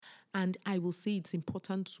And I will say it's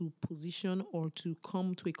important to position or to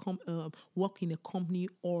come to work in a company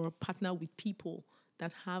or partner with people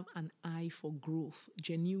that have an eye for growth,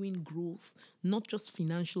 genuine growth, not just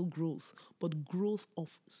financial growth, but growth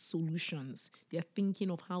of solutions. They're thinking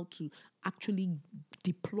of how to actually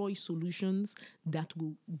deploy solutions that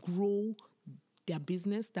will grow their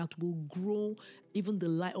business, that will grow even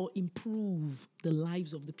or improve the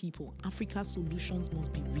lives of the people. Africa's solutions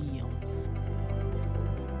must be real.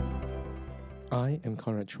 I am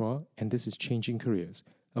Conrad Chua, and this is Changing Careers,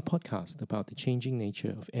 a podcast about the changing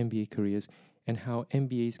nature of MBA careers and how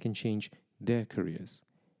MBAs can change their careers.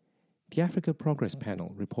 The Africa Progress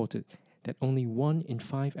Panel reported that only 1 in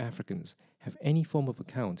 5 Africans have any form of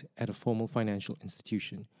account at a formal financial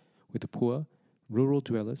institution, with the poor, rural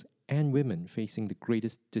dwellers, and women facing the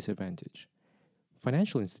greatest disadvantage.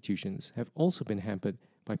 Financial institutions have also been hampered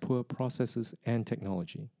by poor processes and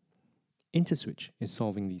technology. Interswitch is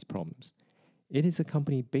solving these problems. It is a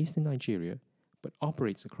company based in Nigeria, but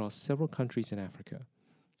operates across several countries in Africa.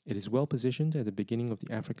 It is well positioned at the beginning of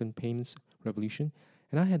the African payments revolution,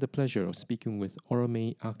 and I had the pleasure of speaking with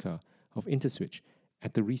Oromei Aka of Interswitch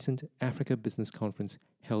at the recent Africa Business Conference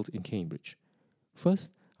held in Cambridge.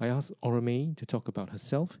 First, I asked Oromei to talk about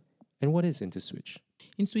herself and what is Interswitch.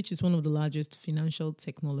 Interswitch is one of the largest financial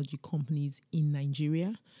technology companies in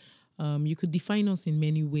Nigeria. You could define us in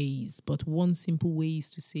many ways, but one simple way is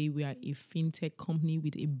to say we are a fintech company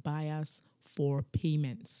with a bias for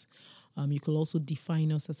payments. You could also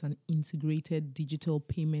define us as an integrated digital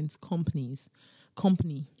payments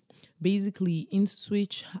company. Basically,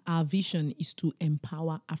 Interswitch, our vision is to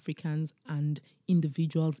empower Africans and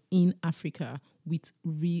individuals in Africa with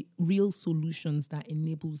real solutions that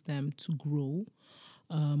enables them to grow.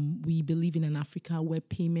 We believe in an Africa where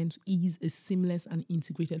payment is a seamless and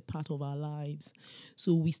integrated part of our lives.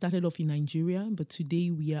 So we started off in Nigeria, but today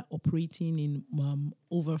we are operating in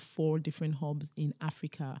over 4 different hubs in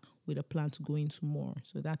Africa with a plan to go into more.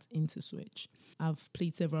 So that's Interswitch. I've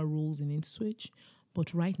played several roles in Interswitch,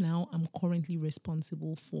 but right now I'm currently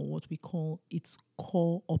responsible for what we call its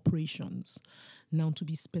core operations. Now, to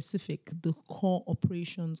be specific, the core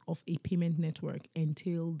operations of a payment network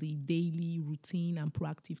entail the daily routine and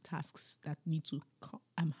proactive tasks that need to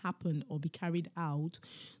happen or be carried out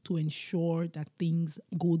to ensure that things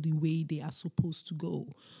go the way they are supposed to go.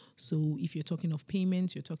 So if you're talking of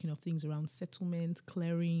payments, you're talking of things around settlement,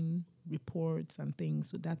 clearing, reports and things.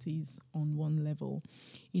 So that is on one level.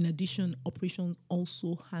 In addition, operations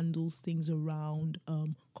also handles things around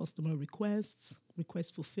customer request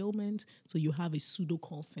fulfillment. So you have a pseudo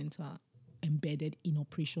call center embedded in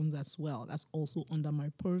operations as well. That's also under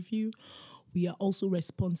my purview. We are also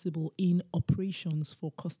responsible in operations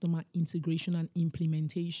for customer integration and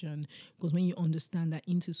implementation, because when you understand that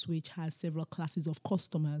Interswitch has several classes of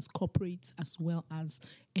customers, corporates as well as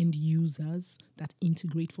end users that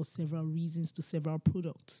integrate for several reasons to several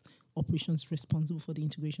products, operations responsible for the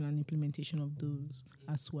integration and implementation of those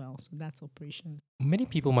as well. So that's operations. Many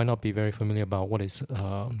people might not be very familiar about what is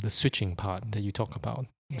the switching part that you talk about,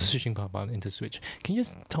 the switching part about Interswitch. Can you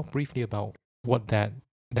just talk briefly about what that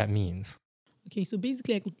means? Okay, so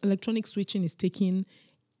basically electronic switching is taking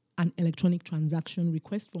an electronic transaction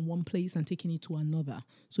request from one place and taking it to another.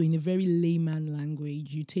 So in a very layman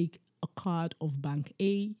language, you take a card of bank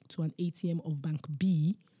A to an ATM of bank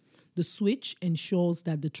B. The switch ensures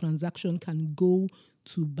that the transaction can go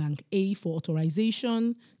to bank A for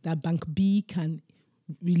authorization, that bank B can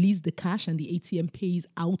release the cash and the ATM pays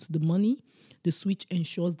out the money. The switch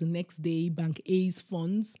ensures the next day bank A's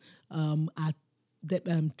funds are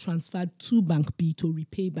transferred to bank B to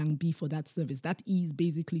repay bank B for that service. That is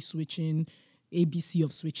basically switching, ABC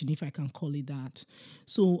of switching, if I can call it that.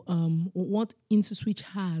 So what Interswitch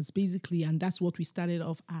has basically, and that's what we started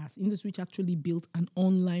off as, Interswitch actually built an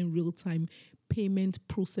online real-time payment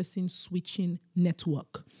processing switching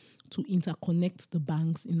network to interconnect the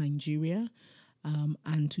banks in Nigeria.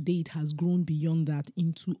 And today it has grown beyond that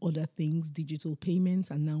into other things, digital payments,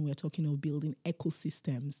 and now we're talking of building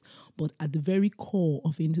ecosystems. But at the very core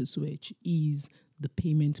of Interswitch is the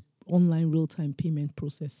online real-time payment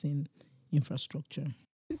processing infrastructure.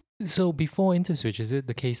 So before Interswitch, is it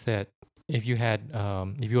the case that if you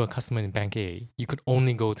were a customer in Bank A, you could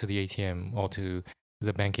only go to the ATM or to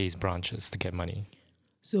the Bank A's branches to get money?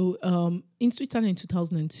 So Interswitch started in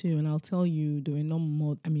 2002, and I'll tell you there were no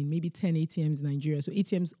more, maybe 10 ATMs in Nigeria. So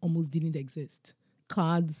ATMs almost didn't exist.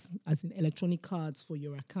 Cards, as in electronic cards for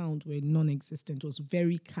your account, were non-existent. It was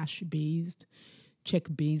very cash-based,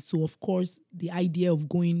 check-based. So, of course, the idea of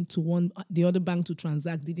going to the other bank to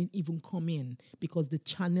transact didn't even come in because the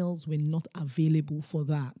channels were not available for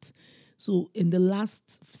that. So in the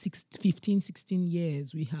last 15, 16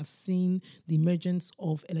 years, we have seen the emergence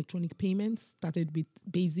of electronic payments, started with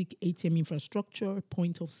basic ATM infrastructure,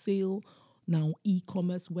 point of sale. Now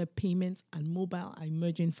e-commerce, web payments, and mobile are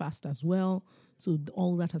emerging fast as well. So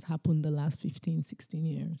all that has happened the last 15, 16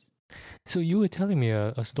 years. So you were telling me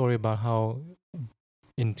a story about how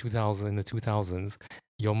in the 2000s,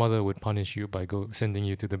 your mother would punish you by sending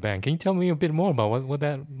you to the bank. Can you tell me a bit more about what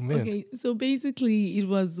that meant? Okay, so basically it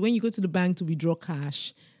was when you go to the bank to withdraw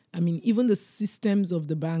cash. I mean, even the systems of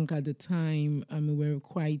the bank at the time, were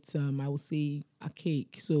quite, I would say,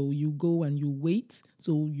 archaic. So you go and you wait.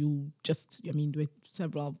 So you just, there were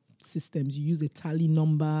several systems. You use a tally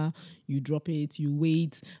number, you drop it, you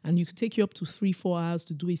wait, and you could take you up to 3-4 hours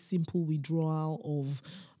to do a simple withdrawal of,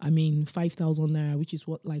 5,000 naira, which is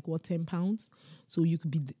what, £10. So you could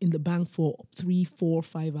be in the bank for 3, 4,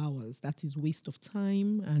 5 hours. That is waste of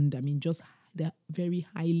time, and just they're very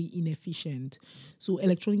highly inefficient. So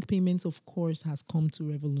electronic payments, of course, has come to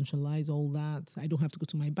revolutionize all that. I don't have to go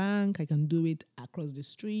to my bank. I can do it across the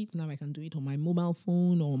street. Now I can do it on my mobile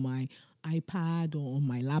phone or my iPad or on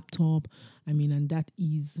my laptop. And that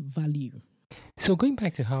is value. So going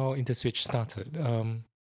back to how InterSwitch started,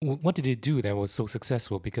 what did it do that was so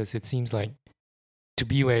successful? Because it seems like to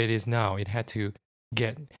be where it is now, it had to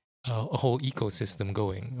get a whole ecosystem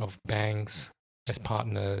going of banks as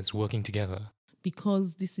partners working together.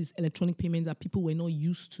 Because this is electronic payments that people were not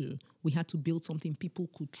used to, we had to build something people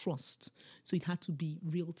could trust. So it had to be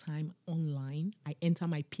real-time online. I enter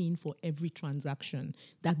my PIN for every transaction.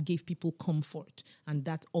 That gave people comfort, and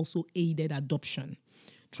that also aided adoption.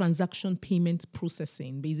 Transaction payment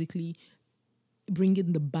processing, basically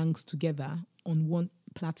bringing the banks together on one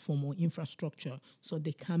platform or infrastructure so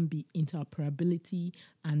there can be interoperability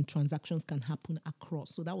and transactions can happen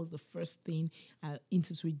across. So that was the first thing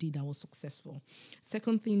InterSwitch did that was successful.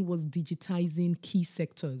 Second thing was digitizing key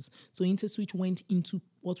sectors. So InterSwitch went into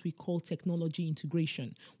what we call technology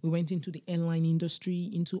integration. We went into the airline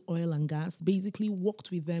industry, into oil and gas, basically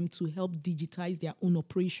worked with them to help digitize their own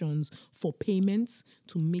operations for payments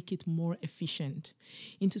to make it more efficient.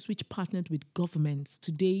 InterSwitch partnered with governments.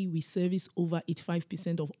 Today, we service over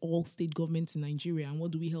 85% of all state governments in Nigeria. And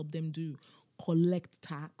what do we help them do? Collect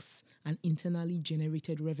tax and internally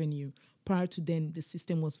generated revenue. Prior to then, the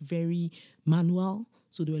system was very manual,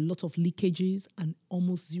 so there were a lot of leakages and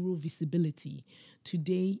almost zero visibility.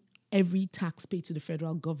 Today, every tax paid to the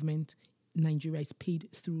federal government in Nigeria is paid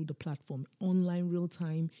through the platform. Online, real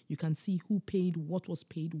time, you can see who paid, what was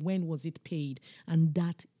paid, when was it paid, and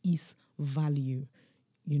that is value.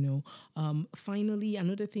 Finally,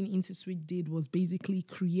 another thing InterSwitch did was basically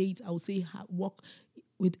create, I would say, work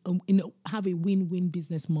with have a win-win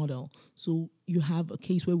business model. So you have a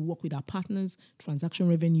case where we work with our partners, transaction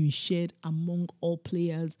revenue is shared among all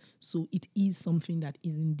players. So it is something that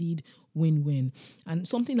is indeed win-win. And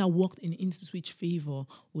something that worked in InterSwitch favor,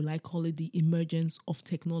 will I call it the emergence of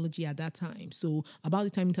technology at that time. So about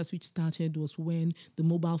the time InterSwitch started was when the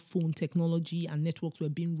mobile phone technology and networks were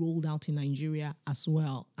being rolled out in Nigeria as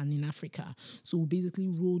well and in Africa. So we basically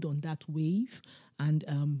rode on that wave and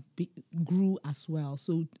grew as well.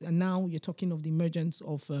 So now you're talking of the emergence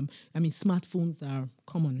of, smartphones are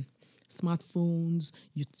common. Smartphones,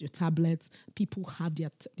 your tablets, people have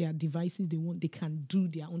their devices they can do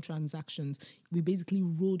their own transactions. We basically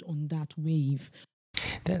rode on that wave.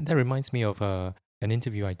 That reminds me of an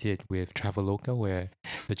interview I did with Traveloka, where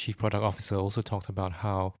the chief product officer also talked about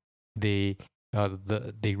how they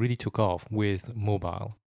really took off with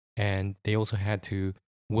mobile, and they also had to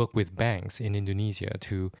work with banks in Indonesia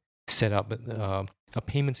to set up a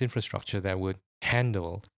payments infrastructure that would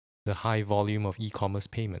handle the high volume of e-commerce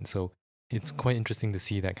payments. So it's quite interesting to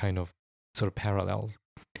see that kind of sort of parallels.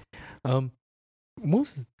 I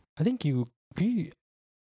think you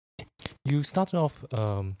started off,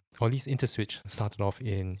 or at least InterSwitch started off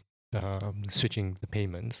in switching the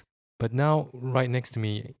payments. But now, right next to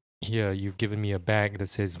me here, you've given me a bag that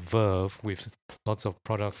says Verve with lots of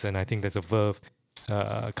products, and I think there's a Verve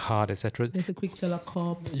card, etc. There's a QuickTeller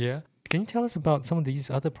cup. Yeah. Can you tell us about some of these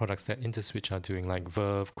other products that InterSwitch are doing, like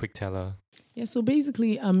Verve, QuickTeller? Yeah, so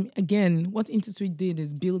basically, again, what InterSwitch did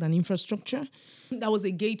is build an infrastructure that was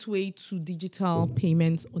a gateway to digital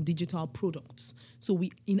payments or digital products. So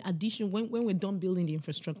we, in addition, when we're done building the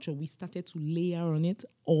infrastructure, we started to layer on it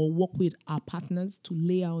or work with our partners to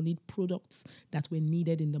layer on it products that were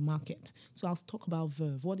needed in the market. So I'll talk about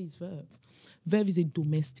Verve. What is Verve? Verve is a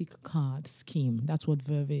domestic card scheme. That's what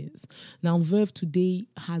Verve is. Now, Verve today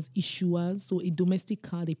has issuers. So a domestic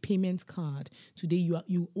card, a payment card. Today,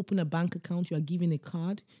 you open a bank account, you are given a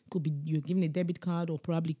card. Could be you're given a debit card or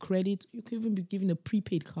probably credit. You could even be given a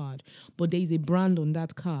prepaid card. But there is a brand on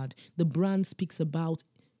that card. The brand speaks about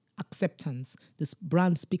acceptance. This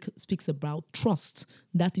brand speaks about trust.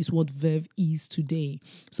 That is what Verve is today.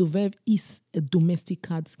 So Verve is a domestic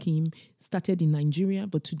card scheme started in Nigeria,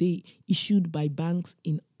 but today issued by banks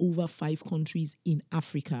in over 5 countries in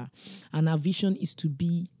Africa. And our vision is to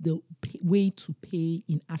be the way to pay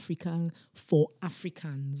in Africa for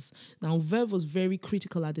Africans. Now, Verve was very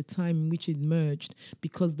critical at the time in which it merged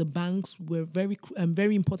because the banks were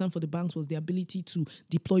very important for the banks was the ability to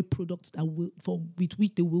deploy products with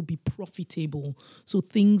which they will be profitable. So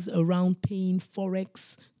things around paying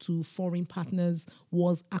Forex to foreign partners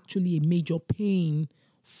was actually a major pain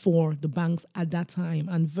for the banks at that time,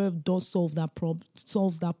 and Verve does solves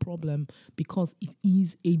that problem because it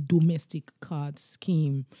is a domestic card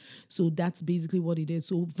scheme. So that's basically what it is.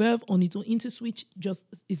 So Verve on its own, InterSwitch just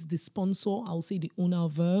is the sponsor, I'll say the owner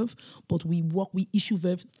of Verve, but we issue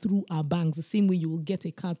Verve through our banks, the same way you will get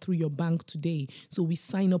a card through your bank today. So we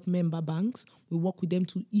sign up member banks, we work with them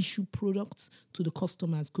to issue products to the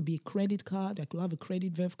customers. Could be a credit card, I could have a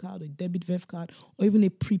credit Verve card, a debit Verve card, or even a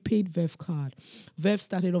prepaid Verve card. Verve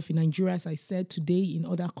started off in Nigeria, as I said, today in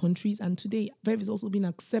other countries, and today Verve is also being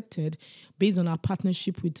accepted based on our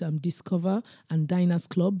partnership with Discover and Diners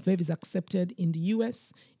Club. Verve is accepted in the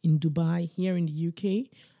US, in Dubai, here in the UK,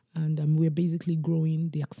 and we're basically growing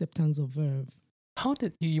the acceptance of Verve. How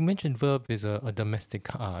did you mentioned Verve is a domestic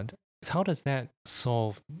card? How does that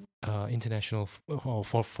solve international or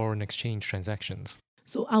for foreign exchange transactions?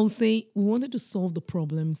 So I would say we wanted to solve the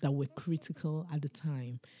problems that were critical at the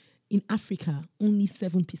time. In Africa, only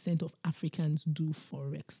 7% of Africans do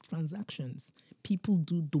Forex transactions. People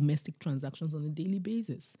do domestic transactions on a daily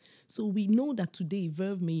basis. So we know that today,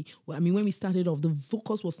 Verve when we started off, the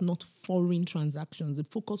focus was not foreign transactions. The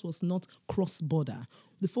focus was not cross-border.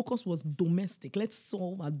 The focus was domestic. Let's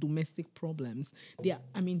solve our domestic problems.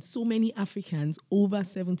 So many Africans, over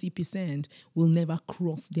 70%, will never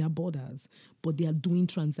cross their borders, but they are doing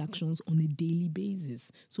transactions on a daily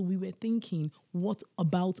basis. So we were thinking, what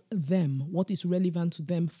about them? What is relevant to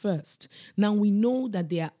them first? Now we know that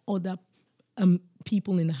there are other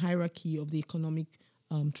people in the hierarchy of the economic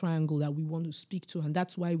triangle that we want to speak to, and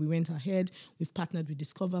that's why we went ahead. We've partnered with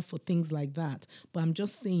Discover for things like that. But I'm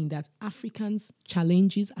just saying that Africans'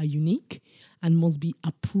 challenges are unique and must be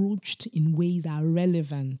approached in ways that are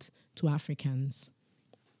relevant to Africans.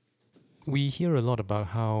 We hear a lot about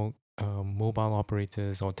how mobile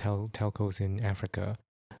operators or telcos in Africa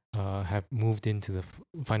have moved into the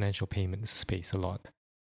financial payments space a lot.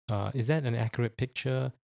 Is that an accurate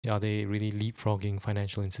picture? Are they really leapfrogging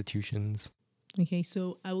financial institutions? Okay,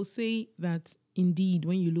 so I will say that indeed,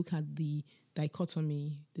 when you look at the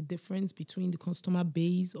dichotomy, the difference between the customer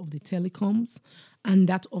base of the telecoms and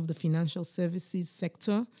that of the financial services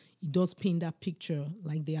sector, it does paint that picture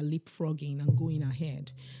like they are leapfrogging and going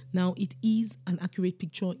ahead. Now, it is an accurate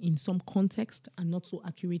picture in some context and not so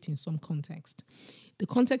accurate in some context. The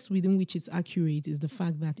context within which it's accurate is the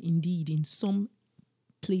fact that indeed in some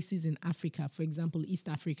places in Africa, for example, East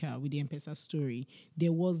Africa with the M-Pesa story,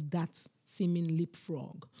 there was that seeming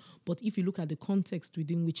leapfrog. But if you look at the context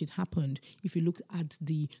within which it happened, if you look at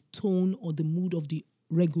the tone or the mood of the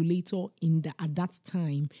regulator at that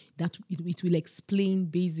time, that it will explain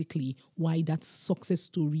basically why that success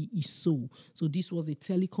story is so. So this was a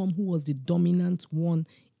telecom who was the dominant one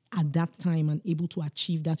at that time and able to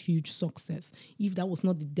achieve that huge success. If that was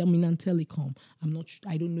not the dominant telecom,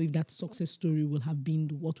 I don't know if that success story will have been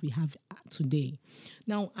what we have today.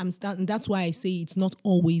 Now, that's why I say it's not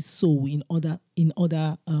always so in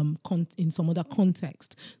some other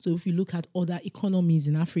context. So if you look at other economies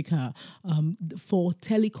in Africa, for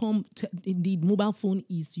telecom, indeed, mobile phone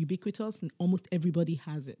is ubiquitous and almost everybody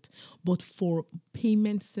has it. But for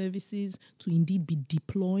payment services to indeed be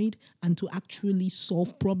deployed and to actually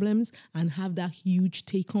solve problems and have that huge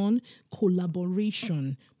take on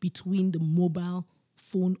collaboration between the mobile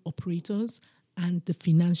phone operators and the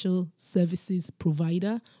financial services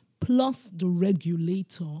provider, plus the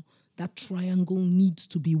regulator, that triangle needs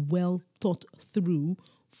to be well thought through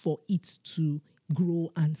for it to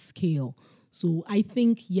grow and scale. So I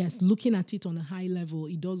think, yes, looking at it on a high level,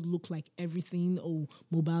 it does look like everything,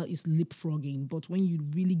 mobile is leapfrogging. But when you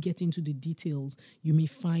really get into the details, you may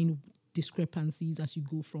find discrepancies as you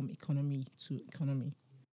go from economy to economy.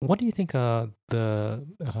 What do you think are the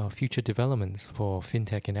future developments for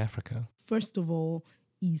fintech in Africa? First of all,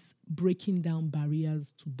 is breaking down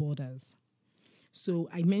barriers to borders. So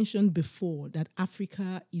I mentioned before that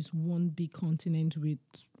Africa is one big continent with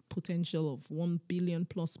potential of 1 billion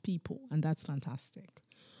plus people, and that's fantastic.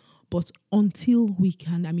 But until we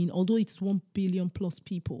can, although it's 1 billion plus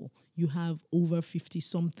people, you have over 50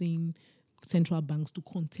 something central banks to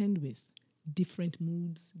contend with, different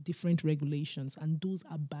moods, different regulations, and those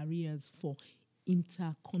are barriers for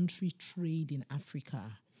inter-country trade in Africa.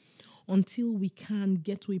 Until we can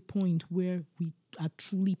get to a point where we are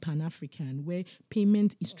truly Pan-African, where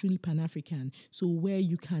payment is truly Pan-African, so where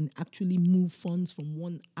you can actually move funds from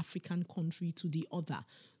one African country to the other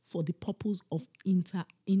for the purpose of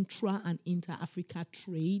intra and inter-Africa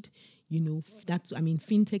trade,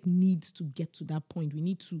 fintech needs to get to that point.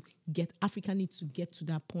 Africa needs to get to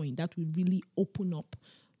that point. That will really open up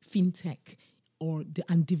fintech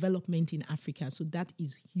and development in Africa. So that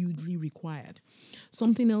is hugely required.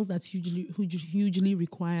 Something else that's hugely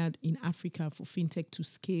required in Africa for fintech to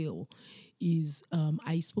scale is,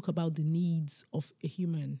 I spoke about the needs of a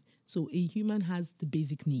human. So a human has the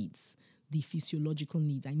basic needs, the physiological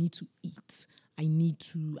needs. I need to eat.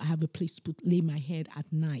 I have a place to lay my head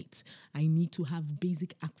at night. I need to have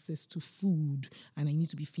basic access to food, and I need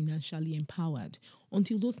to be financially empowered.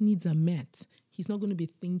 Until those needs are met, he's not going to be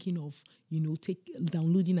thinking of,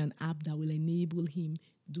 downloading an app that will enable him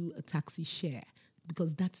do a taxi share,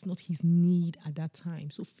 because that's not his need at that time.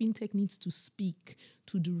 So fintech needs to speak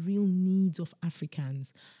to the real needs of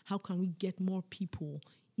Africans. How can we get more people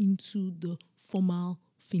into the formal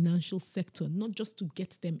financial sector, not just to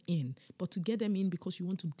get them in, but to get them in because you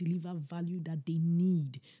want to deliver value that they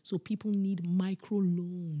need. So people need micro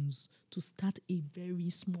loans to start a very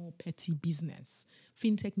small, petty business.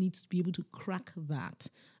 Fintech needs to be able to crack that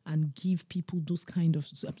and give people those kind of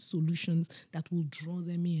solutions that will draw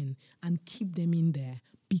them in and keep them in there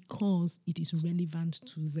because it is relevant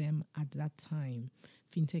to them at that time.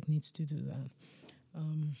 Fintech needs to do that.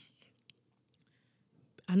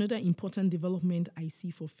 Another important development I see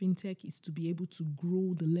for fintech is to be able to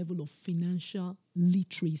grow the level of financial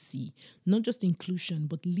literacy, not just inclusion,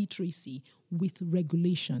 but literacy with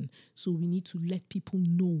regulation. So we need to let people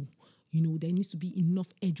know, there needs to be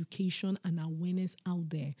enough education and awareness out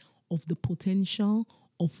there of the potential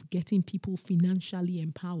of getting people financially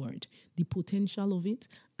empowered, the potential of it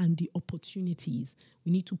and the opportunities.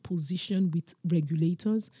 We need to position with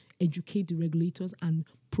regulators, educate the regulators, and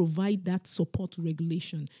provide that support to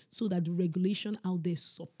regulation so that the regulation out there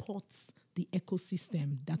supports the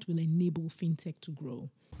ecosystem that will enable fintech to grow.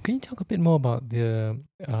 Can you talk a bit more about the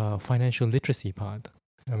financial literacy part?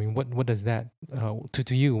 What does that,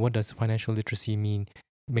 to you, what does financial literacy mean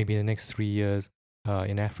maybe in the next 3 years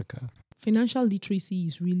in Africa? Financial literacy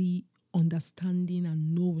is really understanding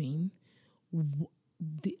and knowing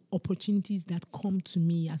the opportunities that come to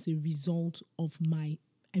me as a result of my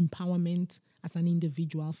empowerment as an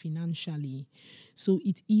individual financially. So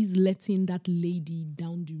it is letting that lady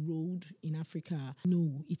down the road in Africa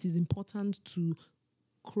know it is important to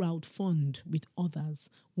crowdfund with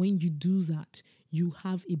others. When you do that, you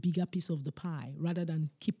have a bigger piece of the pie rather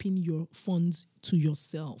than keeping your funds to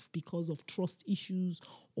yourself because of trust issues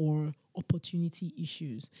or opportunity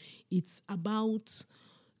issues. It's about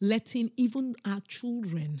letting even our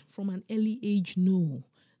children from an early age know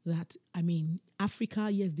that, Africa,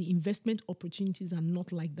 yes, the investment opportunities are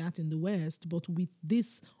not like that in the West, but with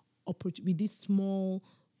this small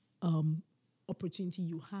opportunity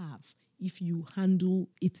you have, if you handle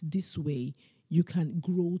it this way, you can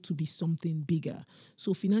grow to be something bigger.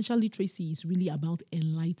 So financial literacy is really about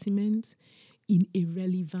enlightenment in a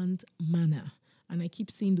relevant manner. And I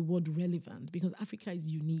keep saying the word relevant because Africa is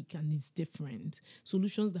unique and it's different.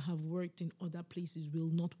 Solutions that have worked in other places will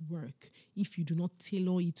not work if you do not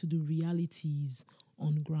tailor it to the realities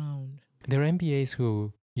on ground. There are MBAs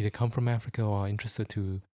who either come from Africa or are interested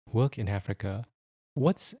to work in Africa.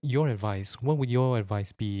 What's your advice? What would your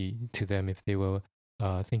advice be to them if they were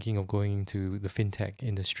thinking of going into the fintech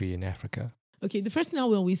industry in Africa? Okay, the first thing I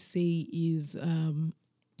will always say is,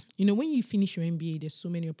 when you finish your MBA, there's so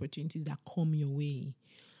many opportunities that come your way.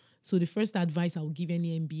 So the first advice I will give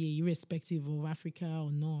any MBA, irrespective of Africa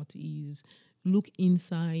or not, is look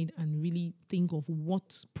inside and really think of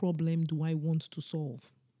what problem do I want to solve?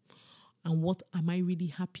 And what am I really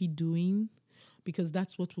happy doing? Because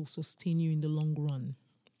that's what will sustain you in the long run.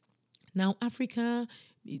 Now, Africa,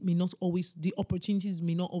 the opportunities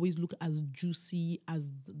may not always look as juicy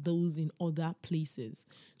as those in other places.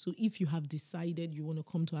 So if you have decided you want to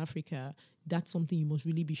come to Africa, that's something you must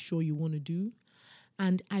really be sure you want to do.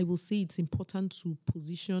 And I will say it's important to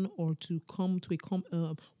position or to come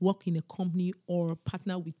to work in a company or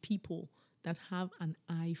partner with people that have an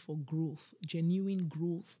eye for growth, genuine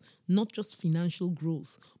growth, not just financial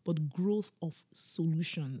growth, but growth of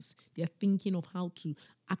solutions. They're thinking of how to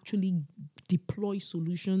actually deploy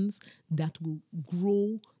solutions that will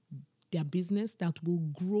grow their business, that will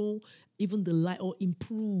grow even or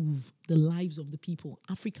improve the lives of the people.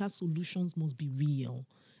 Africa's solutions must be real.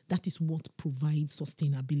 That is what provides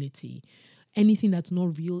sustainability. Anything that's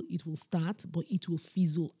not real, it will start, but it will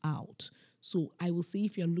fizzle out. So I will say,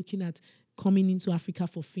 if you're looking at coming into Africa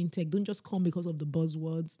for fintech, don't just come because of the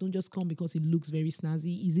buzzwords. Don't just come because it looks very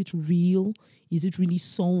snazzy. Is it real? Is it really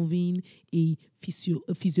solving a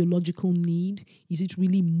physiological need? Is it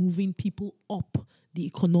really moving people up the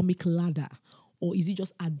economic ladder? Or is it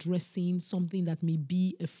just addressing something that may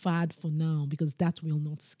be a fad for now, because that will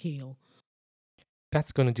not scale?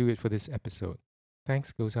 That's going to do it for this episode.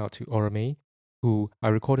 Thanks goes out to Orome, who I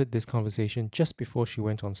recorded this conversation just before she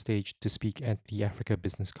went on stage to speak at the Africa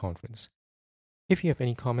Business Conference. If you have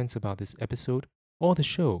any comments about this episode or the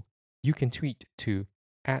show, you can tweet to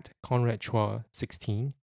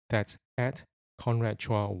 @ConradChua16, that's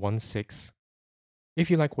 @ConradChua16. If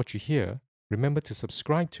you like what you hear, remember to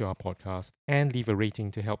subscribe to our podcast and leave a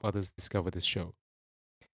rating to help others discover this show.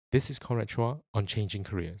 This is Conrad Chua on Changing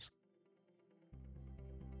Careers.